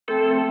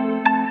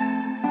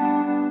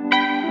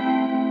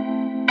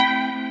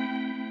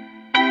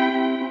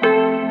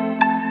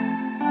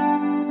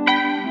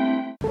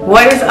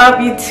What is up,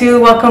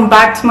 YouTube? Welcome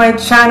back to my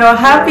channel.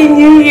 Happy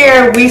New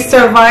Year! We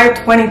survived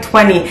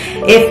 2020.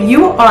 If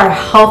you are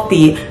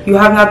healthy, you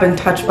have not been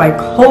touched by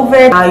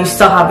COVID, you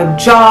still have a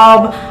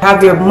job,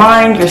 have your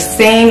mind, you're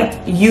sane,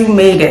 you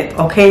made it,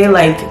 okay?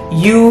 Like,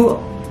 you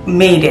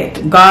made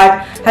it. God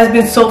has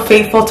been so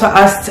faithful to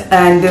us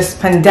and this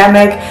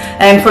pandemic,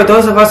 and for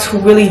those of us who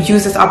really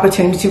use this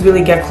opportunity to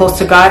really get close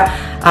to God,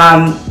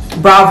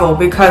 bravo,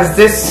 because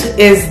this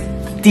is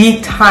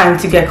the time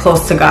to get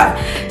close to God.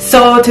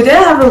 So today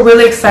I have a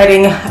really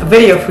exciting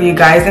video for you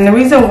guys, and the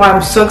reason why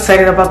I'm so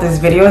excited about this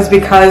video is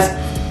because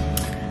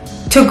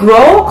to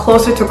grow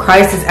closer to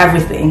Christ is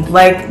everything.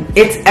 Like,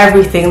 it's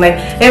everything. Like,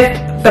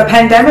 if the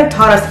pandemic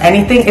taught us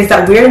anything, is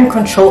that we're in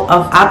control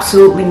of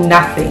absolutely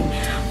nothing,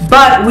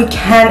 but we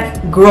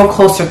can grow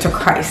closer to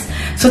Christ.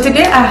 So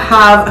today I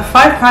have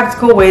 5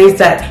 practical ways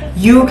that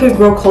you can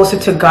grow closer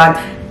to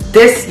God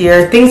this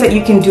year, things that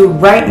you can do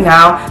right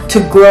now to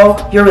grow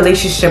your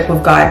relationship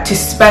with God, to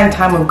spend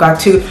time with God,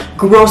 to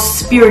grow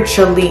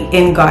spiritually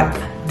in God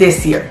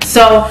this year.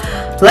 So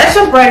let's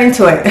jump right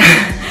into it.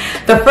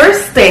 The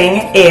first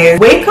thing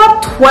is wake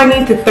up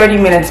 20 to 30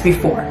 minutes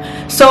before.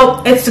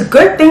 So it's a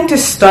good thing to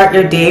start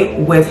your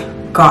day with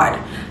God.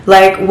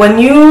 Like, when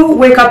you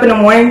wake up in the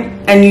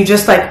morning and you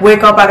just like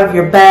wake up out of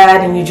your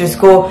bed and you just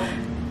go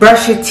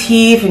brush your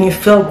teeth and you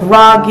feel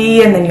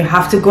groggy, and then you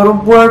have to go to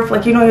work,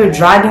 like, you know, you're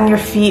dragging your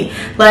feet,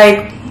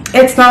 like,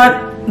 it's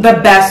not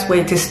the best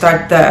way to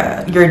start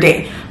your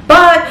day.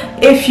 But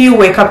if you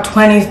wake up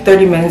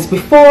 20-30 minutes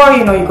before,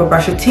 you know, you go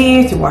brush your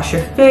teeth, you wash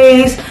your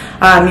face,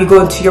 you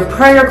go into your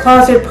prayer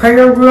closet,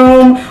 prayer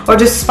room, or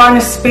just find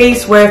a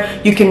space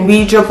where you can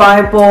read your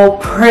Bible,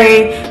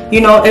 pray,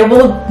 you know, it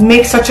will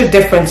make such a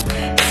difference.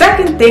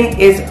 Second thing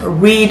is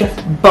read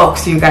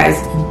books, you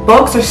guys.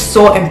 Books are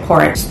so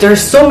important.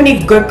 There's so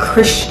many good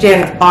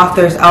Christian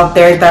authors out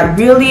there that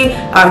really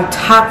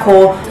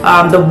tackle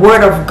the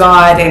Word of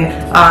God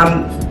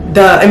and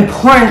the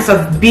importance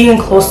of being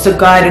close to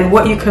God and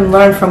what you can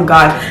learn from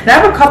God. And I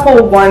have a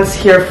couple ones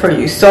here for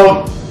you.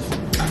 So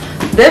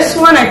this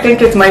one I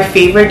think is my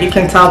favorite. You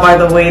can tell by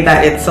the way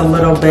that it's a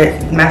little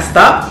bit messed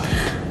up.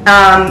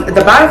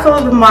 The Battlefield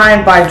of the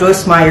Mind by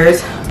Joyce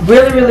Myers.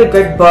 Really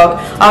good book.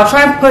 I'll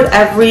try and put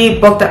every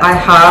book that I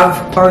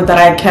have or that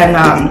I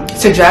can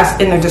suggest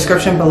in the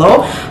description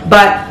below.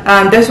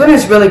 But this one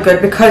is really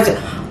good because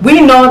we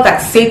know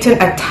that Satan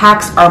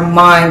attacks our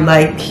mind.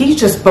 Like, he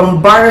just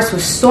bombards us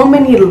with so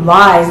many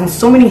lies and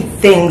so many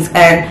things,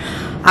 and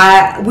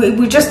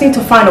we just need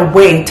to find a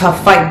way to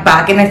fight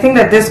back. And I think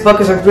that this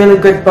book is a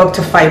really good book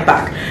to fight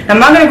back. Now, I'm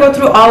not going to go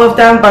through all of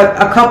them, but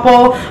a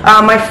couple.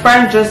 My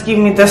friend just gave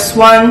me this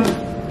one,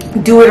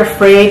 Do It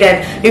Afraid.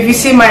 And if you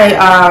see my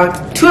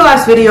 2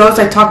 last videos,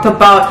 I talked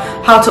about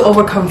how to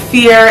overcome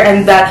fear,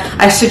 and that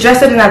I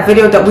suggested in that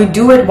video that we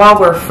do it while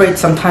we're afraid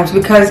sometimes,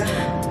 because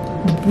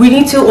we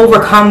need to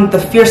overcome the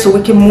fear so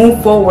we can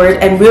move forward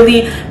and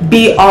really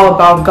be all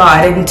about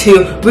God, and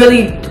to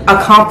really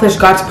accomplish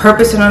God's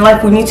purpose in our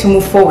life. We need to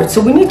move forward,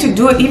 so we need to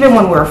do it even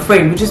when we're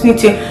afraid. We just need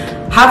to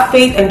have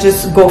faith and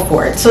just go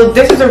for it. So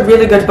this is a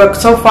really good book.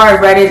 So far I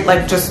read it,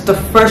 like, just the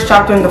first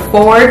chapter in the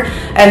foreword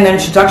and the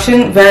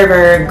introduction.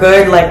 Very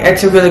good. Like,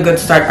 it's a really good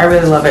start. I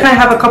really love it. I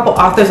have a couple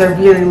authors I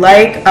really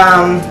like.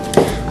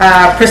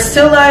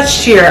 Priscilla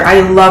Shirer, I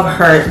love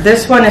her.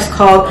 This one is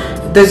called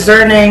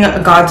Discerning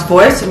God's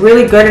Voice.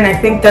 Really good. And I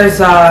think there's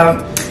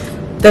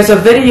a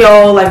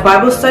video, like,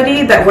 Bible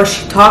study where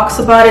she talks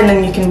about it, and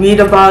then you can read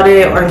about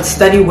it or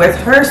study with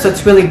her. So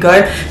it's really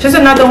good. There's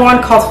another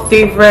one called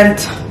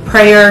Favorite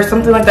Prayer,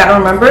 something like that, I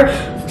don't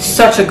remember.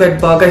 Such a good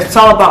book. It's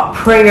all about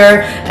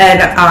prayer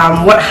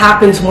and what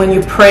happens when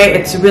you pray.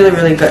 It's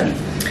really good.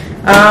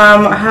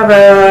 I have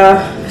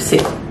let's see,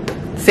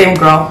 same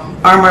girl,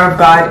 Armor of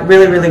God,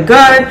 really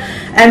good.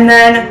 And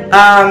then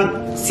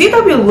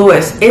C.W.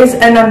 Lewis is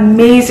an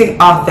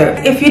amazing author.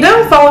 If you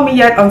don't follow me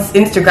yet on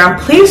Instagram,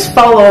 please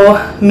follow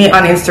me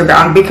on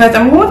Instagram, because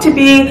I'm going to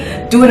be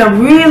doing a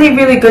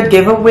really good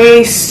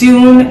giveaway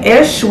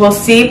soon-ish. We'll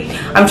see.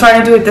 I'm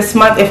trying to do it this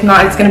month. If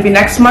not, it's going to be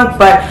next month.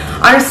 But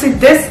honestly,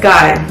 this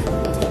guy,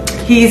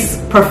 he's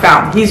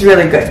profound. He's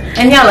really good.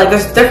 And yeah, like,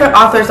 there's different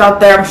authors out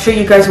there. I'm sure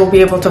you guys will be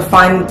able to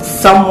find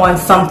someone,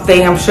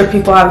 something. I'm sure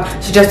people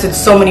have suggested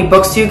so many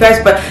books to you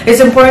guys, but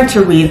it's important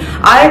to read.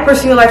 I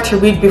personally like to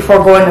read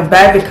before going to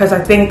bed, because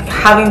I think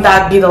having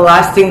that be the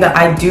last thing that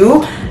I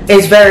do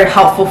is very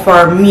helpful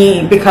for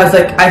me, because,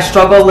 like, I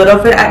struggle a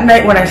little bit at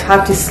night when I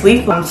have to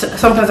sleep.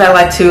 Sometimes I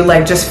like to,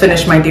 like, just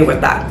finish my day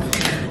with that.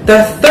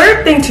 The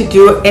third thing to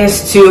do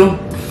is to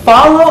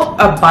follow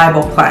a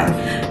Bible plan.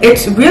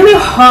 It's really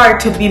hard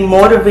to be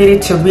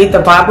motivated to read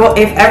the Bible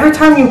if every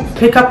time you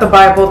pick up the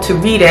Bible to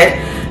read it,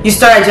 you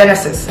start at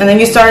Genesis, and then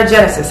you start at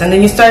Genesis, and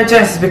then you start at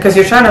Genesis, because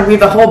you're trying to read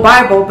the whole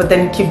Bible, but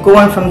then you keep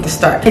going from the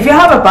start. If you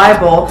have a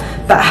Bible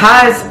that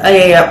has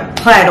a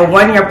plan, a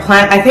 1-year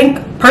plan,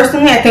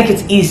 personally I think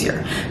it's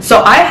easier.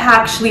 So I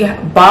actually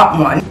bought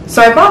one.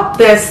 So I bought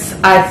this,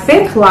 I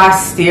think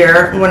last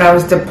year when I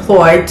was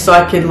deployed, so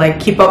I could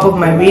like keep up with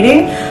my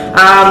reading.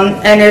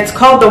 And it's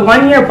called the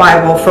 1-Year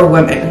Bible for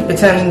Women.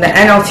 It's in the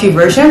NLT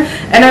version,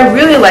 and I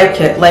really like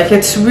it. Like,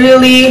 it's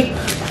really,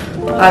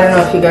 I don't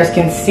know if you guys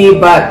can see,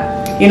 but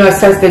you know, it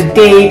says the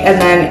date, and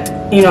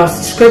then, you know,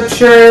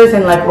 scriptures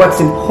and like what's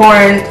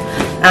important.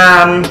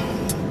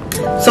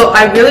 So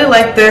I really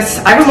like this.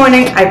 Every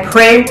morning I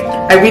pray,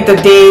 I read the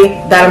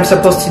day that I'm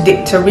supposed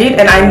to read,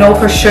 and I know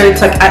for sure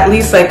it's like at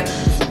least like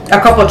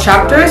a couple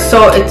chapters,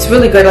 so it's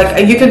really good.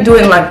 Like, you can do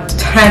it in like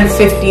 10,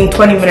 15,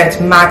 20 minutes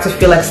max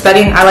if you like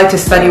studying. I like to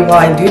study while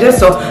I do this,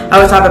 so I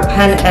always have a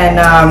pen and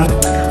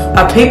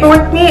a paper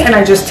with me, and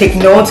I just take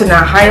notes and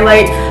I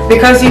highlight,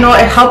 because you know,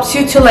 it helps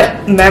you to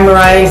like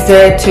memorize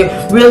it, to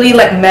really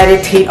like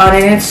meditate on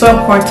it. And it's so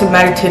important to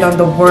meditate on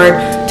the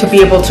word to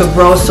be able to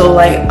grow. So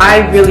like,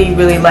 I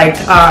really like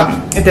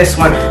this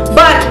one.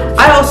 But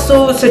I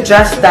also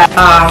suggest that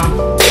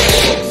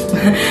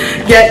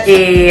get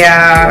a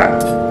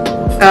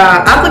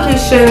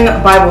application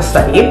Bible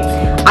study.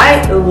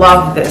 I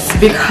love this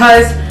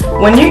because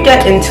when you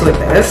get into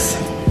this,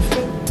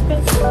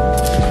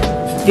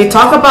 you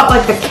talk about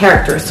like the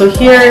characters. So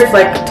here it's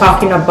like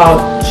talking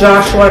about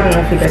Joshua. I don't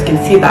know if you guys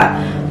can see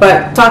that,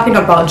 but talking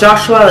about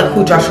Joshua, like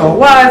who Joshua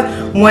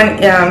was,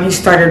 when he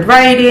started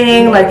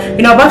writing, like,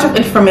 you know, a bunch of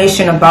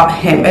information about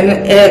him.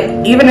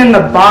 And even in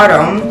the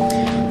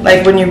bottom,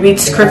 like when you read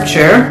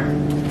scripture,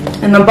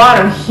 in the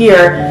bottom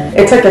here,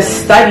 it's like a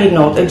study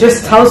note. It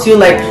just tells you,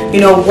 like, you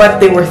know, what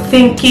they were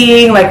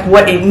thinking, like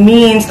what it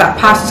means, that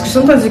passage. Because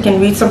sometimes you can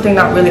read something,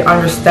 not really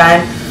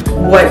understand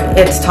what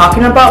it's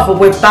talking about, but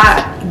with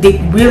that, they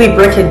really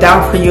break it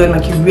down for you, and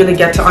like you really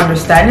get to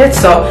understand it.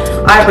 So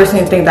I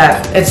personally think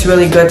that it's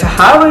really good to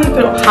have. You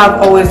can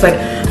have always like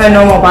a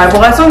normal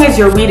Bible, as long as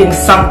you're reading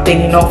something,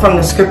 you know, from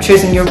the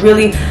scriptures, and you're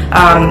really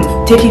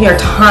taking your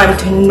time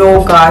to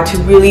know God, to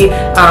really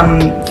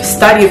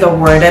study the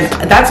word. And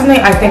that's something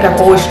I think I've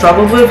always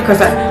struggled with,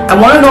 because I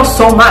want to know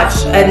so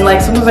much, and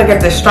like sometimes I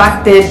get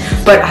distracted,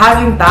 but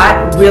having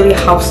that really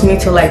helps me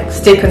to like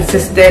stay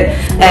consistent.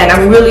 And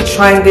I'm really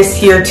trying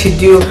this year to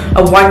do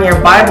a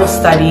 1-year Bible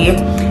study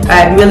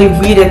and really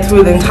read it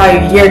through the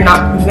entire year,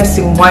 not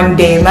missing one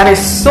day. And that is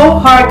so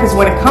hard, because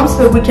when it comes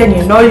to the weekend,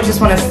 you know, you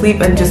just want to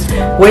sleep and just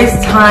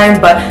waste time.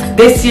 But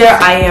this year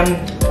I am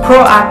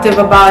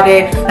proactive about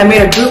it. I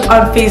made a group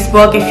on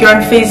Facebook. If you're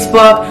on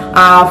Facebook,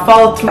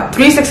 follow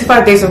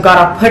 365 Days of God.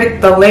 I'll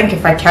put the link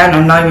if I can.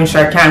 I'm not even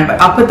sure I can,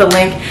 but I'll put the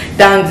link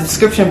down in the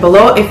description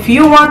below. If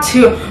you want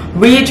to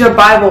read your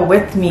Bible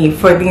with me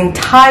for the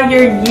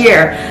entire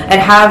year and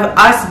have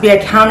us be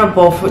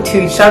accountable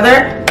to each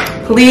other,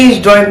 please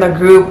join the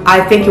group.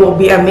 I think it will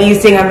be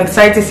amazing. I'm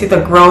excited to see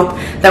the growth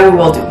that we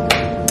will do.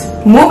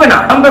 Moving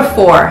on. Number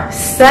 4,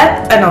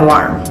 set an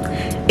alarm.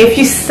 If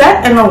you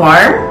set an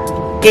alarm,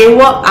 it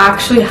will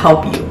actually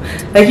help you.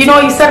 Like, you know,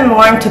 you set an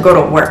alarm to go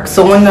to work.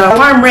 So when the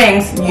alarm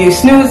rings, you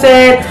snooze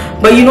it,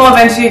 but you know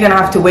eventually you're gonna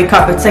have to wake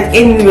up. It's like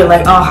in you, you're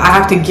like, oh, I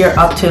have to gear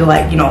up to,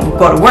 like, you know,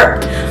 go to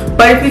work.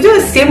 But if you do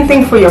the same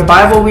thing for your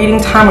Bible reading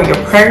time or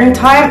your praying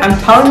time, I'm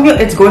telling you,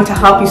 it's going to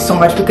help you so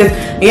much, because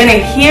you're gonna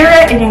hear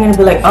it and you're gonna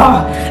be like,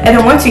 oh. And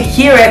then once you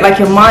hear it, like,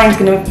 your mind's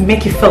gonna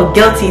make you feel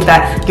guilty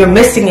that you're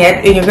missing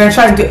it, and you're gonna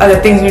try to do other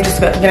things, and you're just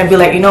gonna be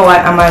like, you know what,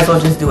 I might as well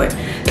just do it.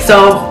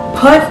 So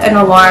put an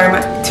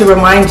alarm to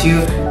remind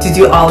you to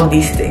do all of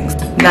these things.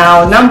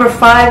 Now, number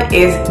 5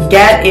 is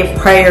get a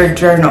prayer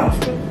journal.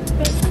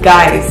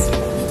 Guys,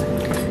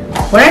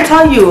 when I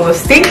tell you,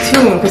 stay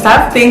tuned, because I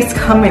have things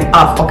coming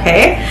up,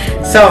 okay?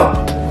 So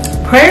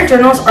prayer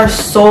journals are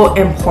so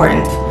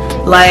important.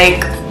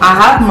 Like, I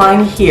have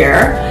mine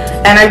here,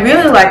 and I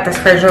really like this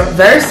prayer journal.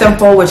 Very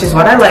simple, which is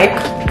what I like,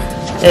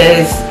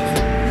 is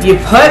you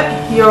put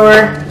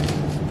your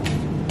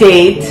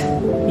date,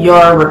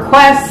 your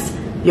request,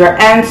 your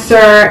answer,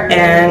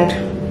 and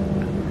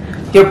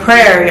your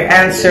prayer, your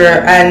answer,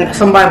 and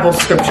some Bible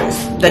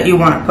scriptures that you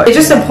want to put. It's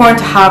just important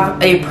to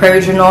have a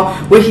prayer journal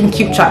where you can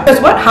keep track. Because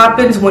what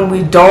happens when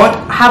we don't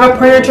have a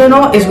prayer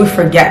journal is we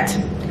forget.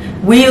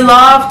 We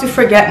love to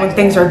forget when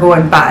things are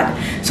going bad.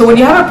 So when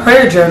you have a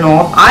prayer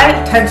journal,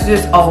 I tend to do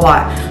this a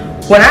lot.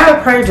 When I have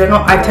a prayer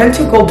journal, I tend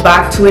to go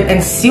back to it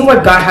and see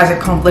what God has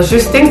accomplished.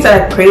 There's things that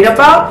I prayed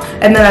about,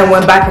 and then I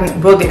went back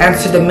and wrote the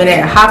answer the minute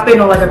it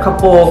happened, or like a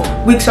couple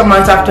weeks or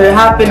months after it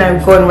happened,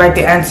 I go and write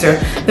the answer.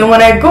 Then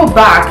when I go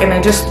back and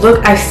I just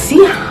look, I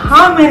see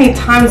how many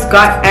times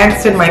God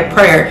answered my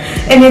prayer.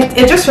 And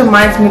it just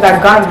reminds me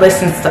that God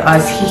listens to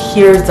us. He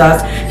hears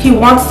us. He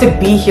wants to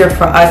be here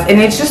for us.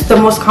 And it's just the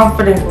most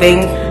comforting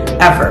thing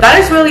ever. That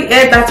is really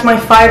it. That's my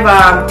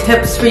 5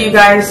 tips for you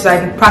guys,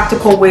 and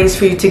practical ways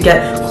for you to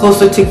get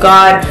closer to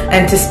God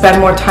and to spend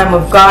more time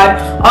with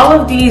God. All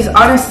of these,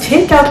 honest,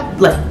 take out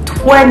like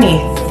 20,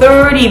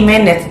 30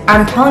 minutes.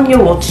 I'm telling you,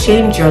 it will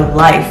change your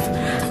life.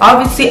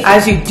 Obviously,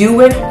 as you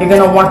do it, you're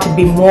going to want to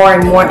be more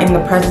and more in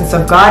the presence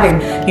of God.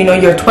 And you know,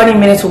 your 20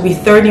 minutes will be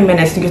 30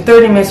 minutes, and your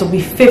 30 minutes will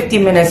be 50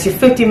 minutes, your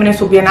 50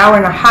 minutes will be an hour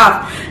and a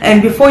half.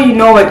 And before you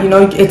know it, you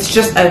know, it's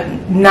just a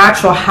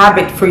natural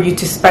habit for you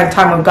to spend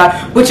time with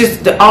God, which is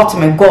the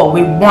ultimate goal.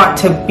 We want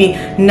to be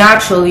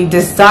naturally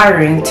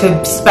desiring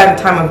to spend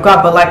time with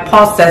God. But like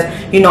Paul says,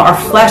 you know, our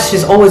flesh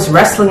is always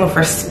wrestling with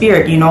our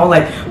spirit, you know,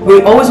 like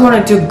we always want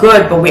to do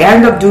good, but we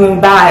end up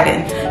doing bad.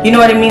 And you know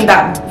what I mean?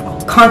 That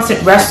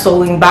constant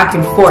wrestling back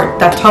and forth,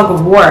 that tug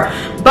of war.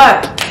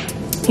 But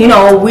you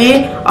know,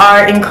 we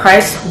are in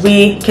Christ.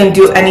 We can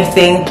do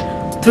anything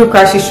through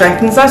Christ who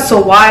strengthens us.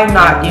 So why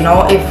not? You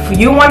know, if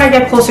you want to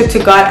get closer to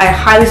God, I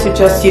highly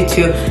suggest you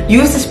to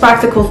use these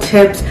practical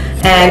tips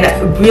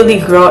and really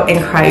grow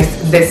in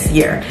Christ this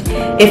year.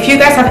 If you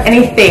guys have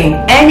anything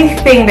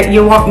that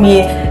you want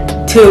me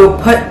to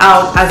put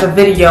out as a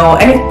video,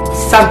 any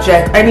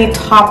subject, any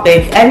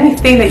topic,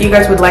 anything that you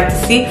guys would like to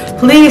see,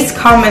 please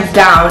comment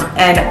down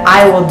and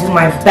I will do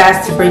my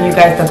best to bring you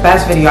guys the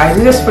best video. I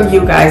do this for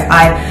you guys.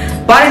 I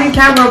bought a new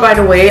camera, by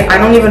the way. I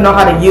don't even know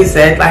how to use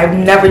it. I've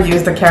never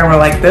used a camera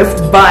like this,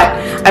 but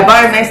I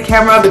bought a nice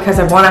camera because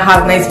I want to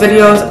have nice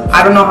videos.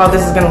 I don't know how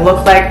this is going to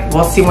look like.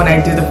 We'll see when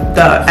I do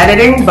the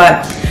editing,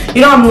 but you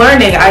know, I'm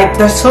learning.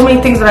 There's so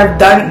many things that I've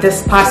done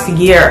this past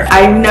year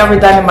I've never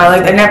done in my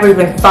life. I never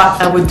even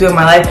thought I would do in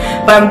my life,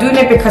 but I'm doing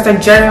it because I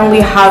genuinely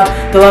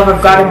have the love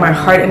of God in my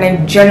heart, and I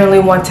genuinely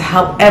want to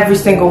help every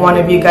single one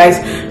of you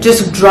guys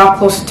just draw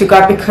closer to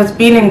God, because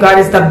being in God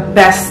is the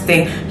best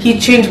thing. He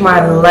changed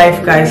my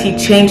life, guys. He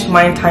changed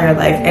my entire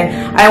life,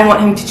 and I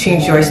want him to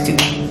change yours too.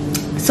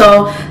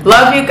 So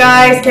love you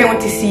guys, can't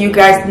wait to see you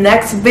guys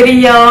next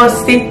video.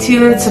 Stay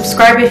tuned,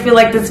 subscribe if you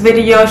like this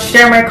video,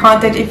 share my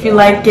content if you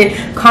like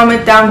it,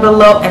 comment down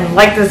below and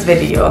like this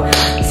video.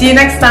 See you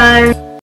next time.